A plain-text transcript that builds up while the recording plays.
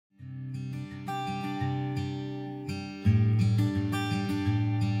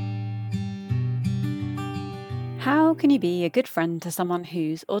How can you be a good friend to someone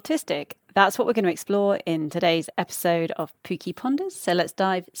who's autistic? That's what we're going to explore in today's episode of Pookie Ponders. So let's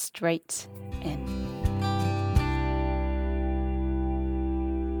dive straight in.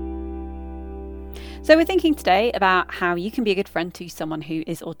 So we're thinking today about how you can be a good friend to someone who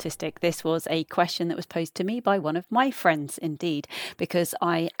is autistic. This was a question that was posed to me by one of my friends, indeed, because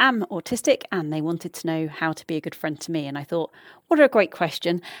I am autistic and they wanted to know how to be a good friend to me. And I thought, what a great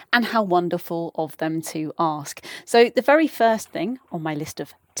question and how wonderful of them to ask. So the very first thing on my list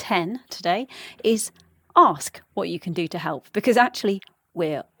of 10 today is ask what you can do to help, because actually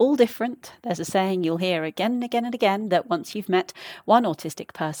we're all different. There's a saying you'll hear again and again and again that once you've met one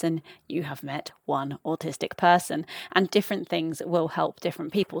autistic person, you have met one autistic person, and different things will help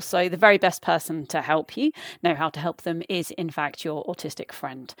different people. So the very best person to help you know how to help them is in fact your autistic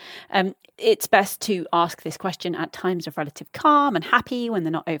friend. It's best to ask this question at times of relative calm and happy when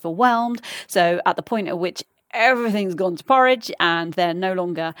they're not overwhelmed. So at the point at which everything's gone to porridge and they're no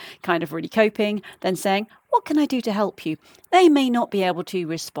longer kind of really coping, then saying, what can I do to help you? They may not be able to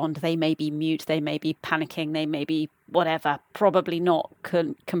respond. They may be mute. They may be panicking. They may be whatever, probably not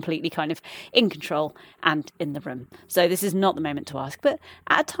completely kind of in control and in the room. So this is not the moment to ask. But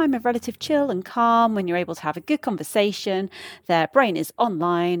at a time of relative chill and calm, when you're able to have a good conversation, their brain is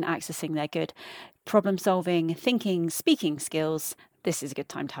online, accessing their good problem solving, thinking, speaking skills, this is a good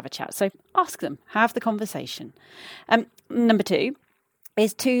time to have a chat. So ask them, have the conversation. Number 2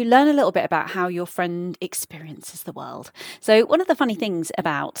 is to learn a little bit about how your friend experiences the world. So one of the funny things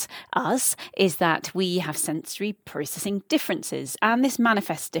about us is that we have sensory processing differences, and this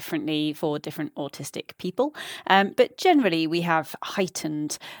manifests differently for different autistic people. But generally, we have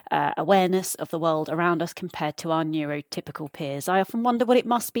heightened awareness of the world around us compared to our neurotypical peers. I often wonder what it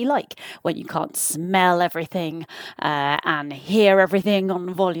must be like when you can't smell everything and hear everything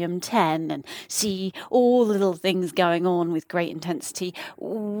on volume 10 and see all the little things going on with great intensity.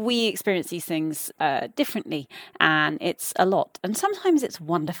 We experience these things differently, and it's a lot. And sometimes it's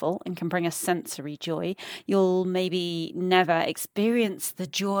wonderful and can bring us sensory joy. You'll maybe never experience the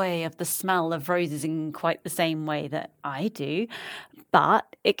joy of the smell of roses in quite the same way that I do,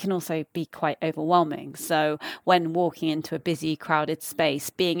 but it can also be quite overwhelming. So when walking into a busy, crowded space,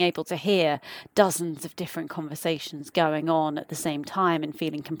 being able to hear dozens of different conversations going on at the same time and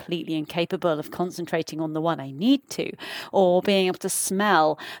feeling completely incapable of concentrating on the one I need to, or being able to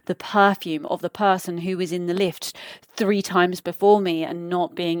smell the perfume of the person who was in the lift 3 times before me and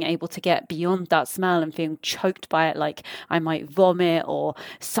not being able to get beyond that smell and feeling choked by it like I might vomit or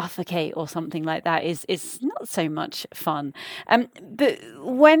suffocate or something like that is not so much fun. But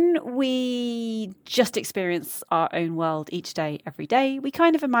when we just experience our own world each day, every day, we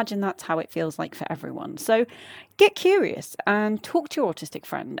kind of imagine that's how it feels like for everyone. So get curious and talk to your autistic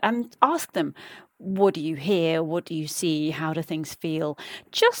friend and ask them, what do you hear? What do you see? How do things feel?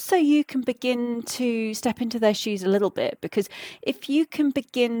 Just so you can begin to step into their shoes a little bit. Because if you can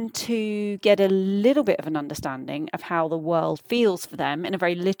begin to get a little bit of an understanding of how the world feels for them in a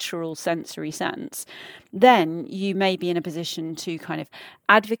very literal sensory sense, then you may be in a position to kind of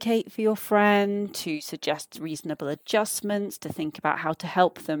advocate for your friend, to suggest reasonable adjustments, to think about how to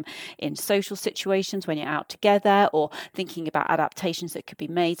help them in social situations when you're out together, or thinking about adaptations that could be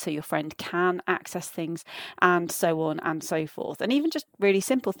made so your friend can access things, and so on and so forth. And even just really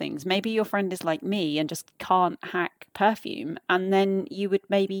simple things. Maybe your friend is like me and just can't hack perfume, and then you would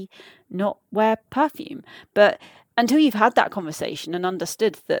maybe not wear perfume. But until you've had that conversation and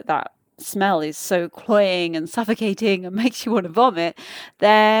understood that smell is so cloying and suffocating and makes you want to vomit,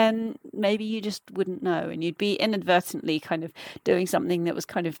 then maybe you just wouldn't know, and you'd be inadvertently kind of doing something that was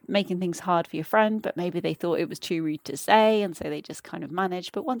kind of making things hard for your friend, but maybe they thought it was too rude to say, and so they just kind of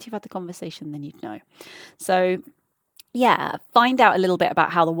managed. But once you've had the conversation, then you'd know. So yeah, find out a little bit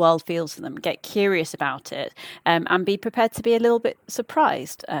about how the world feels for them, get curious about it, and be prepared to be a little bit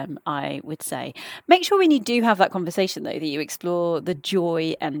surprised, I would say. Make sure when you do have that conversation, though, that you explore the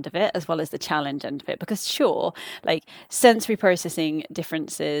joy end of it as well as the challenge end of it. Because sure, like sensory processing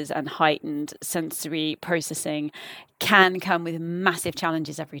differences and heightened sensory processing can come with massive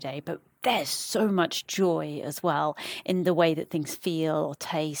challenges every day, but there's so much joy as well in the way that things feel or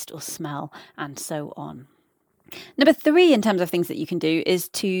taste or smell and so on. Number 3, in terms of things that you can do, is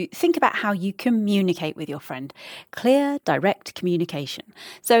to think about how you communicate with your friend. Clear, direct communication.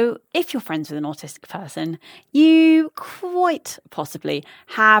 So if you're friends with an autistic person, you quite possibly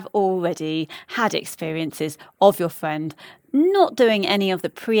have already had experiences of your friend not doing any of the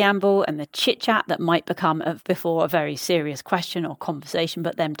preamble and the chit-chat that might become before a very serious question or conversation,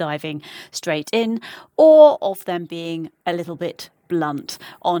 but them diving straight in, or of them being a little bit blunt,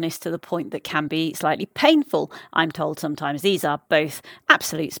 honest to the point that can be slightly painful. I'm told sometimes these are both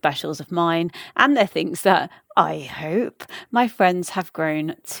absolute specials of mine, and they're things that I hope my friends have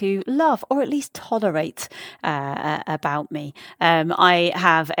grown to love or at least tolerate about me. I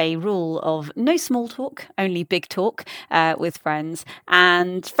have a rule of no small talk, only big talk with friends,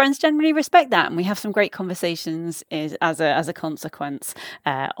 and friends generally respect that, and we have some great conversations as a consequence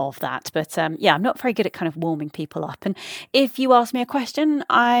of that. But I'm not very good at kind of warming people up. And if you ask me a question,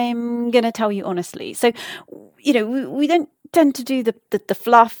 I'm going to tell you honestly. So, we don't tend to do the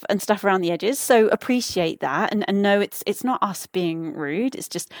fluff and stuff around the edges, so appreciate that and know it's not us being rude. It's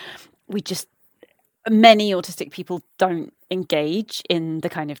just many autistic people don't engage in the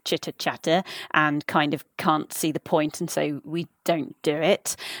kind of chitter chatter and kind of can't see the point, and so we don't do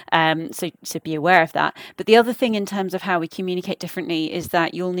it. So be aware of that. But the other thing in terms of how we communicate differently is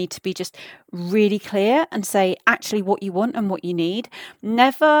that you'll need to be just really clear and say actually what you want and what you need.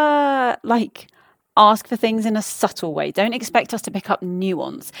 Never ask for things in a subtle way. Don't expect us to pick up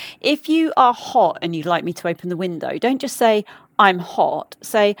nuance. If you are hot and you'd like me to open the window, don't just say, I'm hot.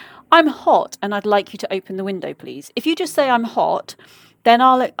 Say, I'm hot and I'd like you to open the window, please. If you just say I'm hot, then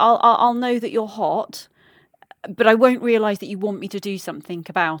I'll know that you're hot, but I won't realise that you want me to do something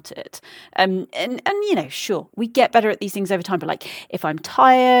about it. And sure, we get better at these things over time, but if I'm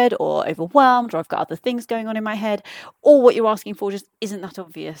tired or overwhelmed or I've got other things going on in my head, or what you're asking for just isn't that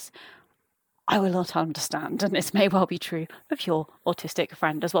obvious, I will not understand. And this may well be true of your autistic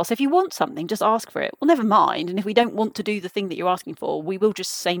friend as well. So if you want something, just ask for it. Well, never mind. And if we don't want to do the thing that you're asking for, we will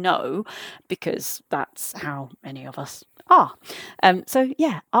just say no, because that's how many of us are.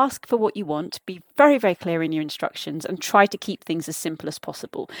 Ask for what you want. Be very, very clear in your instructions and try to keep things as simple as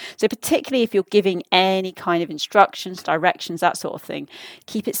possible. So particularly if you're giving any kind of instructions, directions, that sort of thing,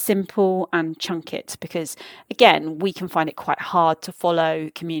 keep it simple and chunk it, because again, we can find it quite hard to follow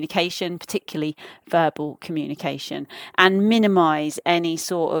communication, particularly verbal communication, and minimize any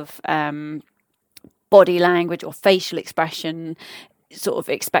sort of body language or facial expression sort of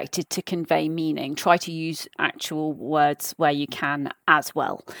expected to convey meaning. Try to use actual words where you can as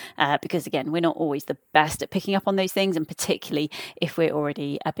well, because again, we're not always the best at picking up on those things, and particularly if we're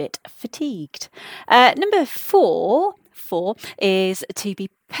already a bit fatigued. Number four is to be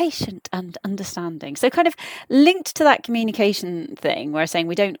patient and understanding. So kind of linked to that communication thing where I'm saying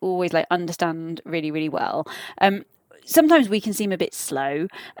we don't always understand really, really well. Sometimes we can seem a bit slow,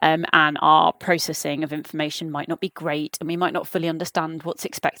 and our processing of information might not be great, and we might not fully understand what's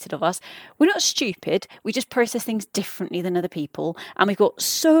expected of us. We're not stupid. We just process things differently than other people, and we've got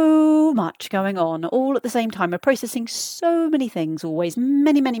so much going on all at the same time. We're processing so many things, always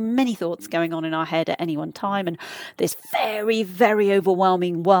many, many, many thoughts going on in our head at any one time, and this very, very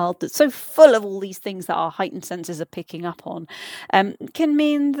overwhelming world that's so full of all these things that our heightened senses are picking up on can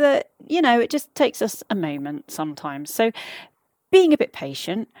mean that, it just takes us a moment sometimes. So being a bit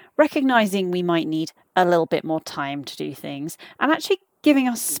patient, recognising we might need a little bit more time to do things, and actually giving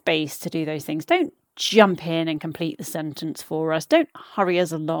us space to do those things. Don't jump in and complete the sentence for us. Don't hurry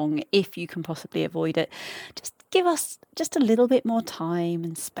us along if you can possibly avoid it. Just give us just a little bit more time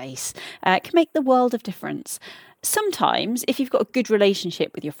and space. It can make the world of difference. Sometimes, if you've got a good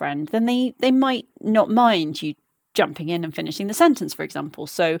relationship with your friend, then they might not mind you jumping in and finishing the sentence, for example.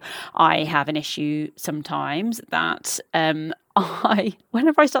 So I have an issue sometimes that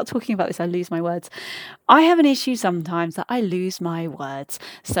whenever I start talking about this, I lose my words. I have an issue sometimes that I lose my words.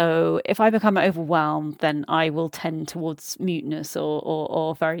 So if I become overwhelmed, then I will tend towards muteness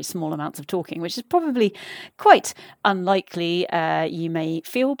or very small amounts of talking, which is probably quite unlikely you may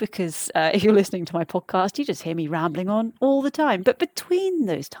feel, because if you're listening to my podcast, you just hear me rambling on all the time. But between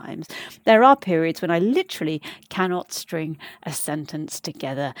those times, there are periods when I literally cannot string a sentence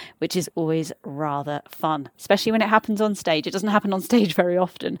together, which is always rather fun, especially when it happens on stage. It doesn't happen on stage very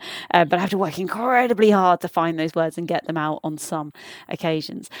often, but I have to work incredibly hard to find those words and get them out on some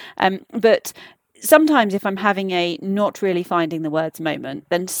occasions. But sometimes if I'm having a not really finding the words moment,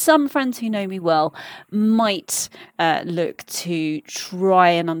 then some friends who know me well might look to try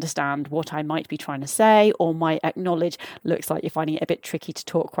and understand what I might be trying to say, or might acknowledge, looks like you're finding it a bit tricky to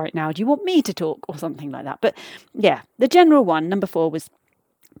talk right now. Do you want me to talk, or something like that? But yeah, the general one, number 4, was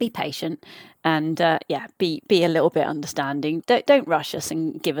be patient. And be a little bit understanding. Don't rush us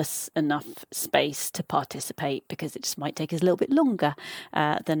and give us enough space to participate, because it just might take us a little bit longer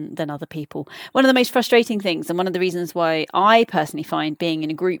than other people. One of the most frustrating things, and one of the reasons why I personally find being in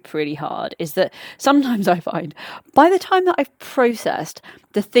a group really hard, is that sometimes I find by the time that I've processed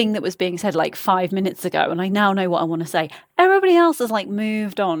the thing that was being said like 5 minutes ago, and I now know what I want to say, everybody else has like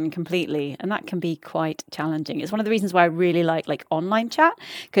moved on completely, and that can be quite challenging. It's one of the reasons why I really like online chat,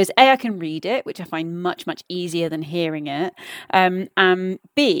 because A, I can read it, which I find much easier than hearing it, and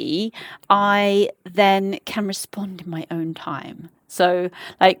B, I then can respond in my own time. So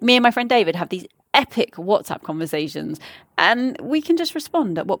like me and my friend David have these epic WhatsApp conversations, and we can just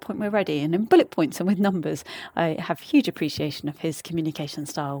respond at what point we're ready, and in bullet points and with numbers. I have huge appreciation of his communication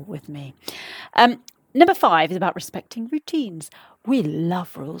style with me. Number 5 is about respecting routines. We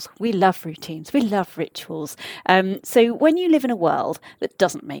love rules, we love routines, we love rituals. So when you live in a world that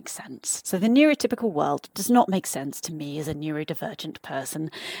doesn't make sense, so the neurotypical world does not make sense to me as a neurodivergent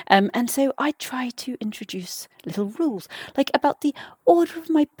person. And so I try to introduce little rules, like about the order of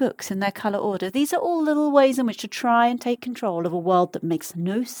my books in their colour order. These are all little ways in which to try and take control of a world that makes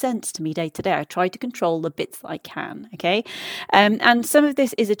no sense to me day to day. I try to control the bits that I can, okay? And some of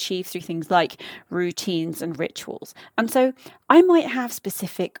this is achieved through things like routines and rituals. And so I might have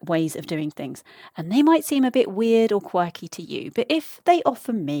specific ways of doing things, and they might seem a bit weird or quirky to you, but if they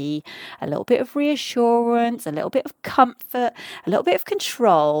offer me a little bit of reassurance, a little bit of comfort, a little bit of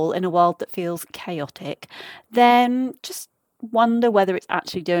control in a world that feels chaotic, then just wonder whether it's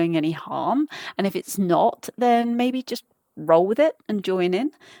actually doing any harm. And if it's not, then maybe just roll with it and join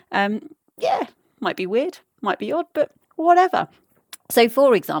in. Might be weird, might be odd, but whatever. So,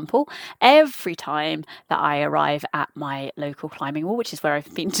 for example, every time that I arrive at my local climbing wall, which is where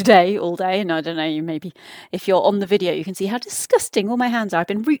I've been today all day, and I don't know, you maybe if you're on the video, you can see how disgusting all my hands are. I've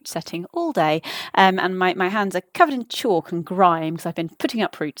been root setting all day, and my hands are covered in chalk and grime because I've been putting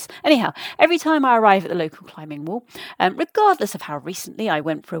up roots. Anyhow, every time I arrive at the local climbing wall, regardless of how recently I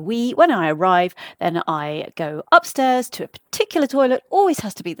went for a wee, when I arrive, then I go upstairs to a particular toilet, always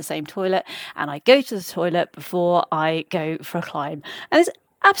has to be the same toilet, and I go to the toilet before I go for a climb. And there's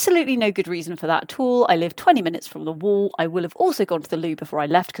absolutely no good reason for that at all. I live 20 minutes from the wall. I will have also gone to the loo before I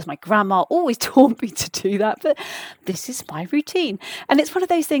left because my grandma always taught me to do that. But this is my routine. And it's one of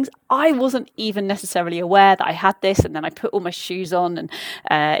those things, I wasn't even necessarily aware that I had this. And then I put all my shoes on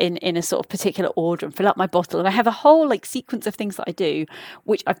and in a sort of particular order and fill up my bottle. And I have a whole like sequence of things that I do,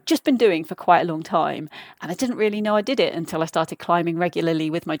 which I've just been doing for quite a long time. And I didn't really know I did it until I started climbing regularly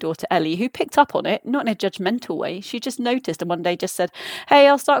with my daughter Ellie, who picked up on it, not in a judgmental way. She just noticed and one day just said,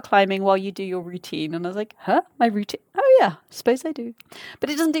 "Hey, I'll start climbing while you do your routine." And I was like, huh? My routine? Oh yeah, I suppose I do. But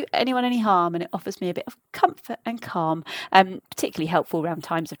it doesn't do anyone any harm, and it offers me a bit of comfort and calm, particularly helpful around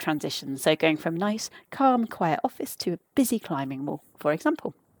times of transition. So going from nice, calm, quiet office to a busy climbing wall, for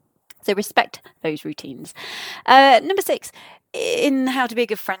example. So respect those routines. Number 6, in how to be a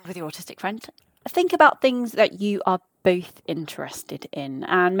good friend with your autistic friend, think about things that you are both interested in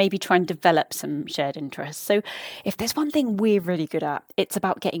and maybe try and develop some shared interests. So if there's one thing we're really good at, it's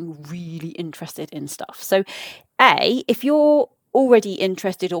about getting really interested in stuff. So if you're already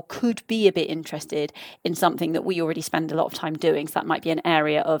interested or could be a bit interested in something that we already spend a lot of time doing, so that might be an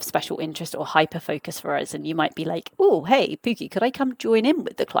area of special interest or hyper focus for us, and you might be like, oh, hey Pookie, could I come join in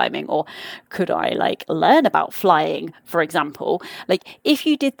with the climbing, or could I like learn about flying, for example? Like if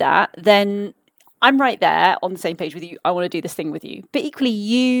you did that, then I'm right there on the same page with you. I want to do this thing with you. But equally,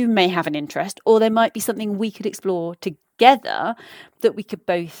 you may have an interest, or there might be something we could explore together that we could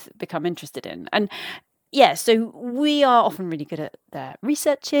both become interested in. And yeah, so we are often really good at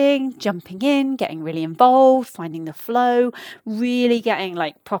researching, jumping in, getting really involved, finding the flow, really getting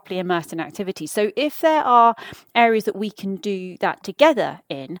like properly immersed in activity. So if there are areas that we can do that together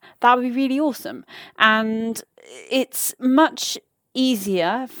in, that would be really awesome. And it's much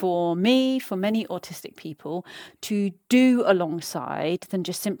easier for me, for many autistic people, to do alongside than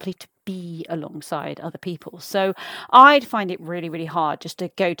just simply to be alongside other people. So I'd find it really, really hard just to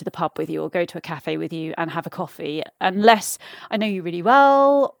go to the pub with you or go to a cafe with you and have a coffee, unless I know you really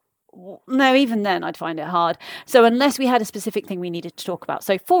well. No, even then I'd find it hard. So unless we had a specific thing we needed to talk about.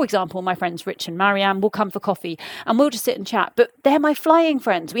 So for example, my friends Rich and Marianne will come for coffee and we'll just sit and chat, but they're my flying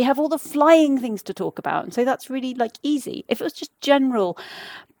friends. We have all the flying things to talk about. And so that's really like easy. If it was just general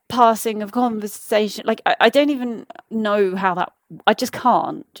passing of conversation, like I don't even know how that, I just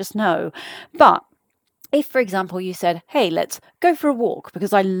can't just know. But If, for example, you said, hey, let's go for a walk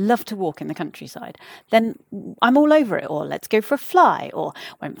because I love to walk in the countryside, then I'm all over it. Or let's go for a fly, or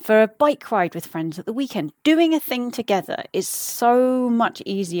went for a bike ride with friends at the weekend. Doing a thing together is so much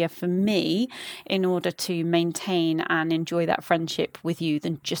easier for me in order to maintain and enjoy that friendship with you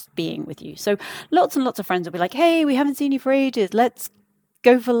than just being with you. So lots and lots of friends will be like, hey, we haven't seen you for ages. Let's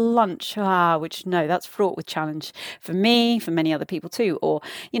go for lunch, which no, that's fraught with challenge for me, for many other people too. Or,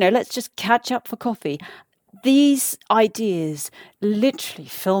 let's just catch up for coffee. These ideas literally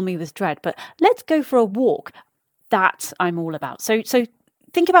fill me with dread, but let's go for a walk. That I'm all about. So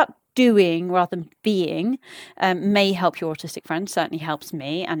think about doing rather than being may help your autistic friend, certainly helps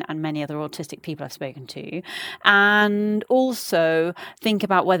me and many other autistic people I've spoken to. And also think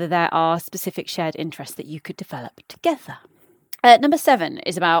about whether there are specific shared interests that you could develop together. Number 7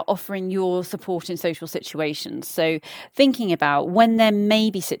 is about offering your support in social situations. So thinking about when there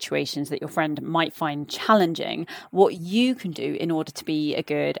may be situations that your friend might find challenging, what you can do in order to be a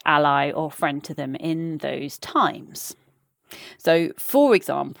good ally or friend to them in those times. So, for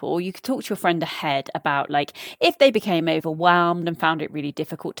example, you could talk to your friend ahead about if they became overwhelmed and found it really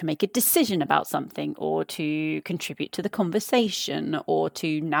difficult to make a decision about something or to contribute to the conversation or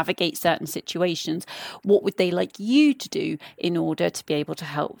to navigate certain situations, what would they like you to do in order to be able to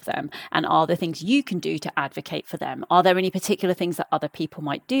help them? And are there things you can do to advocate for them? Are there any particular things that other people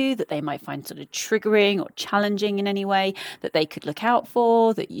might do that they might find sort of triggering or challenging in any way that they could look out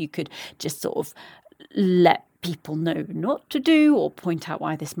for, that you could just sort of let people know not to do or point out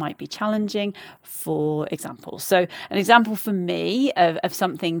why this might be challenging, for example. So an example for me of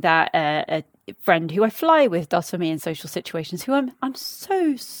something that a friend who I fly with does for me in social situations, who I'm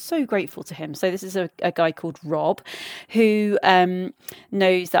so grateful to him. So this is a guy called Rob, who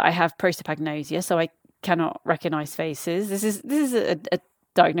knows that I have prosopagnosia, so I cannot recognise faces. This is a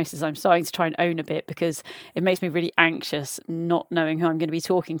diagnosis I'm starting to try and own a bit, because it makes me really anxious not knowing who I'm going to be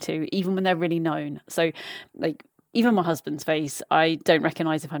talking to, even when they're really known. So even my husband's face, I don't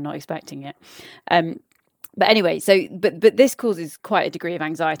recognise if I'm not expecting it. But anyway, but this causes quite a degree of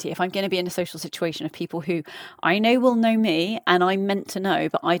anxiety. If I'm going to be in a social situation of people who I know will know me and I'm meant to know,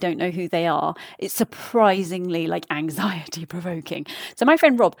 but I don't know who they are, it's surprisingly anxiety provoking. So my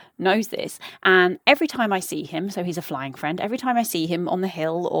friend Rob knows this. And every time I see him, so he's a flying friend, every time I see him on the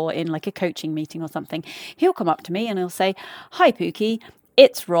hill or in a coaching meeting or something, he'll come up to me and he'll say, "Hi, Pookie.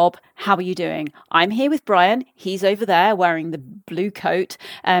 It's Rob. How are you doing? I'm here with Brian. He's over there wearing the blue coat.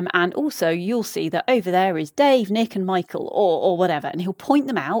 And also you'll see that over there is Dave, Nick and Michael or whatever." And he'll point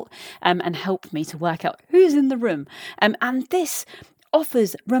them out and help me to work out who's in the room. And this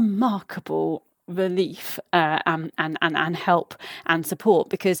offers remarkable relief and help and support,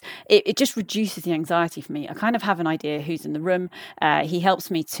 because it just reduces the anxiety for me. I kind of have an idea who's in the room. He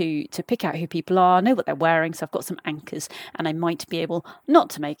helps me to pick out who people are, know what they're wearing, so I've got some anchors and I might be able not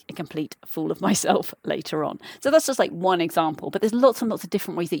to make a complete fool of myself later on. So that's just one example, but there's lots and lots of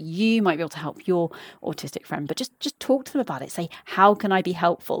different ways that you might be able to help your autistic friend. But just talk to them about it. Say, how can I be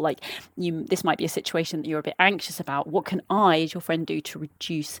helpful? This might be a situation that you're a bit anxious about. What can I, as your friend, do to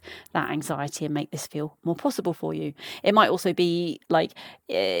reduce that anxiety and make this feel more possible for you? It might also be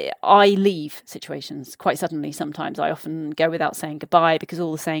I leave situations quite suddenly. Sometimes I often go without saying goodbye, because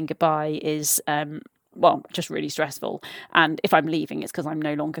all the saying goodbye is just really stressful. And if I'm leaving, it's because I'm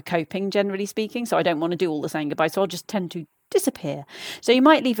no longer coping, generally speaking. So I don't want to do all the saying goodbye. So I'll just tend to disappear. So you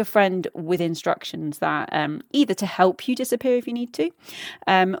might leave a friend with instructions that either to help you disappear if you need to,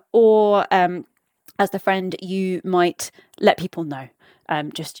 or as the friend, you might let people know.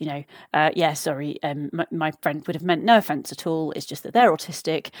 Sorry, my friend would have meant no offence at all. It's just that they're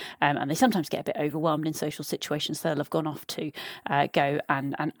autistic and they sometimes get a bit overwhelmed in social situations. So they'll have gone off to go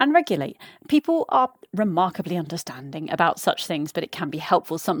and regulate. People are remarkably understanding about such things, but it can be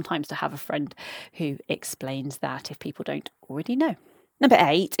helpful sometimes to have a friend who explains that if people don't already know. Number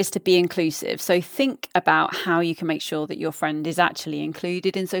 8 is to be inclusive. So think about how you can make sure that your friend is actually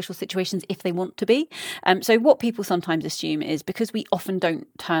included in social situations if they want to be. So what people sometimes assume is because we often don't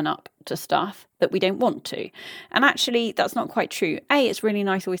turn up to stuff that we don't want to. And actually, that's not quite true. A, it's really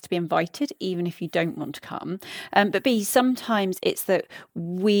nice always to be invited, even if you don't want to come. But B, sometimes it's that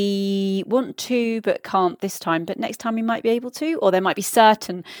we want to, but can't this time, but next time we might be able to. Or there might be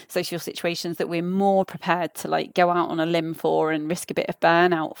certain social situations that we're more prepared to go out on a limb for and risk a bit of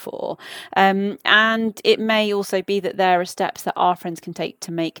burnout for. And it may also be that there are steps that our friends can take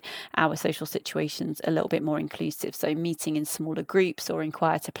to make our social situations a little bit more inclusive. So meeting in smaller groups or in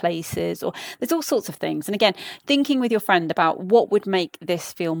quieter places, spaces, or there's all sorts of things. And again, thinking with your friend about what would make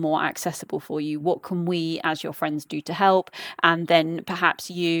this feel more accessible for you. What can we as your friends do to help? And then perhaps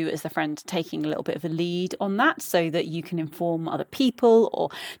you as the friend taking a little bit of a lead on that so that you can inform other people or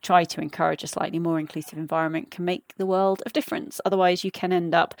try to encourage a slightly more inclusive environment can make the world of difference. Otherwise, you can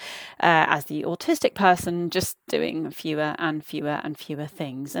end up as the autistic person just doing fewer and fewer and fewer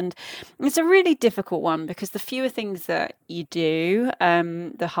things. And it's a really difficult one because the fewer things that you do,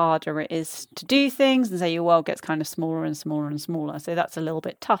 the harder it is to do things, and so your world gets kind of smaller and smaller and smaller. So that's a little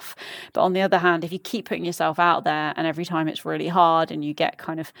bit tough. But on the other hand, if you keep putting yourself out there and every time it's really hard and you get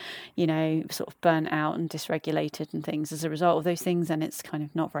kind of, sort of burnt out and dysregulated and things as a result of those things, then it's kind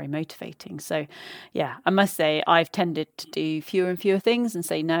of not very motivating. So yeah, I must say I've tended to do fewer and fewer things and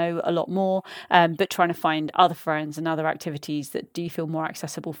say no a lot more, but trying to find other friends and other activities that do feel more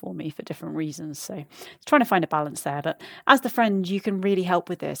accessible for me for different reasons. So trying to find a balance there. But as the friend, you can really help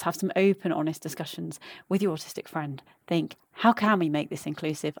with this. Have some open, honest discussions with your autistic friend. Think, how can we make this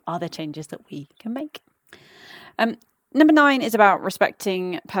inclusive? Are there changes that we can make? Number 9 is about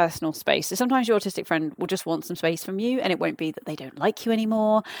respecting personal space. So sometimes your autistic friend will just want some space from you, and it won't be that they don't like you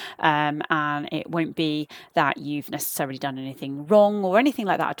anymore, and it won't be that you've necessarily done anything wrong or anything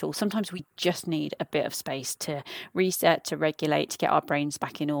like that at all. Sometimes we just need a bit of space to reset, to regulate, to get our brains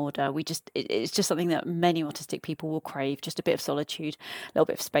back in order. It's just something that many autistic people will crave, just a bit of solitude, a little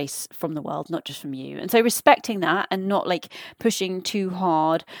bit of space from the world, not just from you. And so respecting that and not pushing too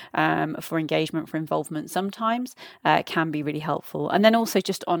hard for engagement, for involvement sometimes can be really helpful. And then also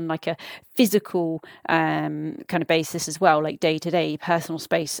just on a physical kind of basis as well, day-to-day personal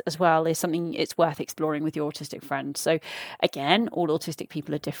space as well is something it's worth exploring with your autistic friend. So again, all autistic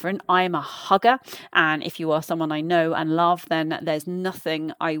people are different. I am a hugger, and if you are someone I know and love, then there's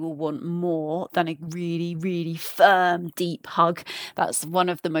nothing I will want more than a really, really firm, deep hug. That's one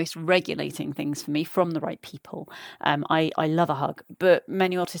of the most regulating things for me from the right people. I love a hug, but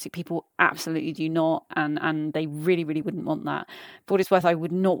many autistic people absolutely do not, and they really, really wouldn't want that. For what it's worth, I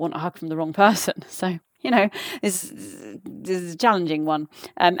would not want a hug from the wrong person. So, this is a challenging one.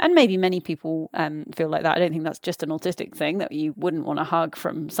 And maybe many people feel like that. I don't think that's just an autistic thing, that you wouldn't want a hug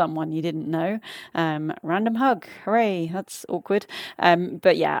from someone you didn't know. Random hug. Hooray. That's awkward.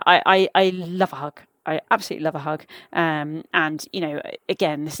 But yeah, I love a hug. I absolutely love a hug. And,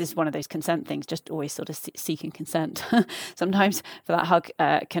 again, this is one of those consent things, just always sort of seeking consent sometimes for that hug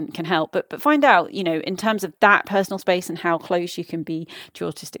can help. But find out, in terms of that personal space and how close you can be to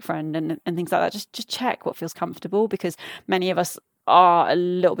your autistic friend and things like that, just check what feels comfortable, because many of us are a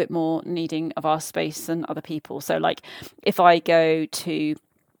little bit more needing of our space than other people. So if I go to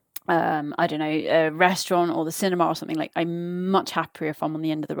a restaurant or the cinema or something, I'm much happier if I'm on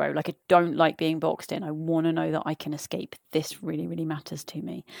the end of the row. I don't like being boxed in. I want to know that I can escape. This really, really matters to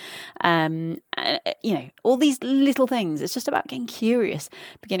me. All these little things. It's just about getting curious,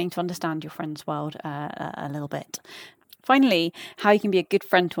 beginning to understand your friend's world a little bit. Finally, how you can be a good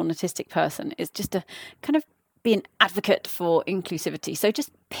friend to an autistic person is just to kind of be an advocate for inclusivity. So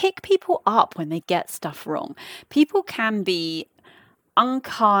just pick people up when they get stuff wrong. People can be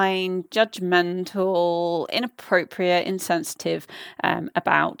unkind, judgmental, inappropriate, insensitive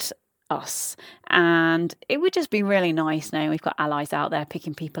about us. And it would just be really nice now we've got allies out there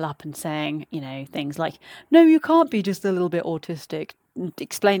picking people up and saying, things like, no, you can't be just a little bit autistic.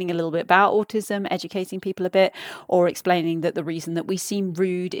 Explaining a little bit about autism, educating people a bit, or explaining that the reason that we seem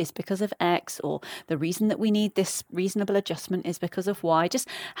rude is because of X, or the reason that we need this reasonable adjustment is because of Y. Just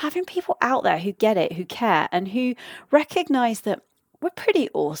having people out there who get it, who care, and who recognise that we're pretty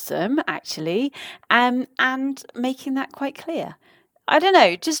awesome, actually, and making that quite clear. I don't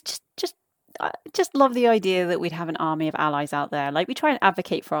know, just love the idea that we'd have an army of allies out there. We try and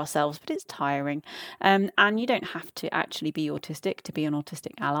advocate for ourselves, but it's tiring. And you don't have to actually be autistic to be an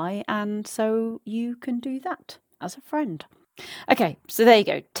autistic ally. And so you can do that as a friend. Okay, so there you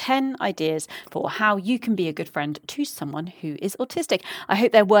go. 10 ideas for how you can be a good friend to someone who is autistic. I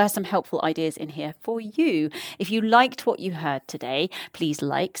hope there were some helpful ideas in here for you. If you liked what you heard today, please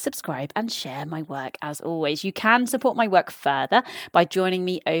like, subscribe, and share my work. As always, you can support my work further by joining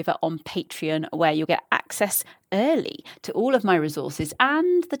me over on Patreon, where you'll get access early to all of my resources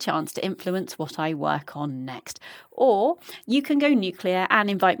and the chance to influence what I work on next. Or you can go nuclear and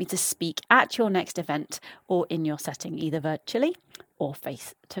invite me to speak at your next event or in your setting, either virtually or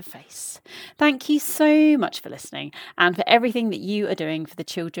face to face. Thank you so much for listening and for everything that you are doing for the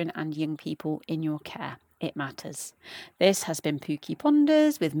children and young people in your care. It matters. This has been Pookie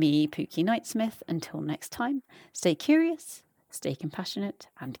Ponders with me, Pookie Knightsmith. Until next time, stay curious, stay compassionate,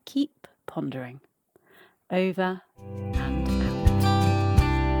 and keep pondering. Over and